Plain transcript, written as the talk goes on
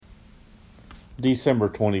December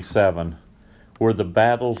 27, Were the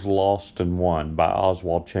Battles Lost and Won by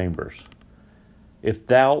Oswald Chambers. If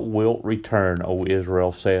thou wilt return, O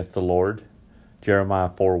Israel, saith the Lord. Jeremiah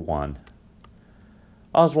 4:1.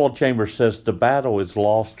 Oswald Chambers says the battle is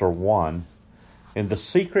lost or won in the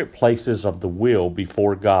secret places of the will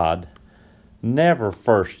before God, never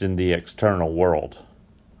first in the external world.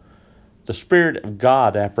 The Spirit of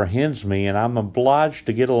God apprehends me, and I'm obliged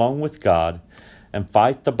to get along with God and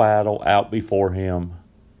fight the battle out before Him.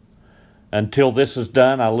 Until this is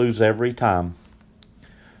done, I lose every time.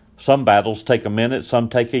 Some battles take a minute, some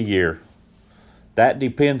take a year. That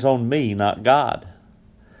depends on me, not God.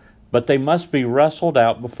 But they must be wrestled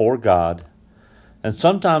out before God, and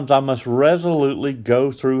sometimes I must resolutely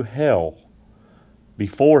go through hell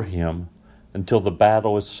before Him until the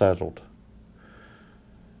battle is settled.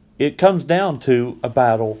 It comes down to a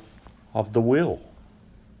battle of the will.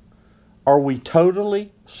 Are we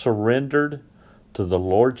totally surrendered to the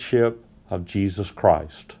Lordship of Jesus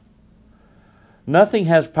Christ? Nothing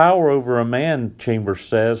has power over a man, Chambers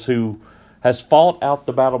says, who has fought out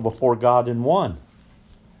the battle before God and won.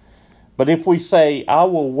 But if we say, I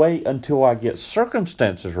will wait until I get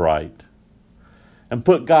circumstances right and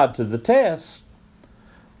put God to the test,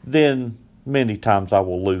 then many times I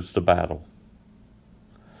will lose the battle.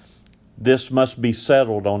 This must be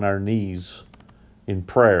settled on our knees in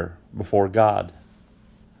prayer before God.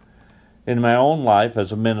 In my own life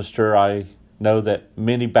as a minister, I know that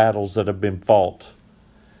many battles that have been fought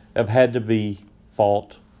have had to be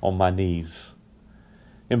fought on my knees.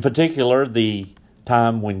 In particular, the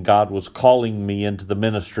time when God was calling me into the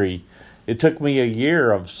ministry, it took me a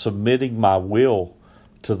year of submitting my will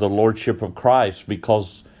to the Lordship of Christ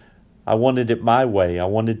because I wanted it my way. I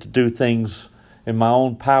wanted to do things in my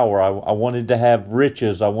own power. I wanted to have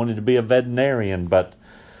riches. I wanted to be a veterinarian. But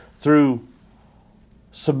through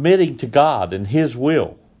submitting to God and His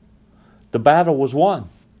will, the battle was won.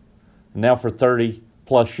 And now for 30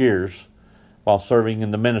 plus years, while serving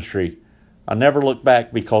in the ministry, I never looked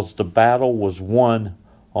back because the battle was won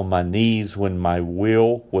on my knees when my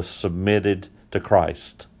will was submitted to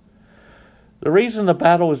Christ. The reason the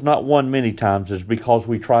battle is not won many times is because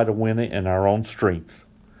we try to win it in our own strength.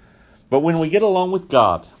 But when we get along with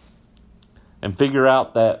God and figure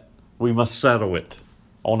out that we must settle it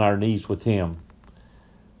on our knees with Him,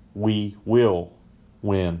 we will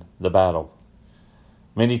win the battle.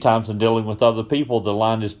 Many times in dealing with other people, the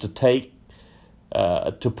line is to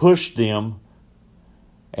push them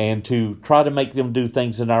and to try to make them do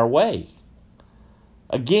things in our way.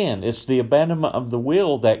 Again, it's the abandonment of the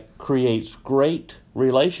will that creates great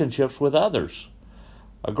relationships with others.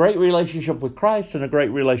 A great relationship with Christ and a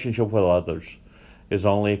great relationship with others is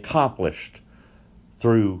only accomplished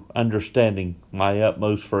through understanding my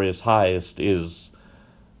utmost for His highest is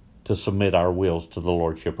to submit our wills to the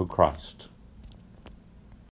Lordship of Christ.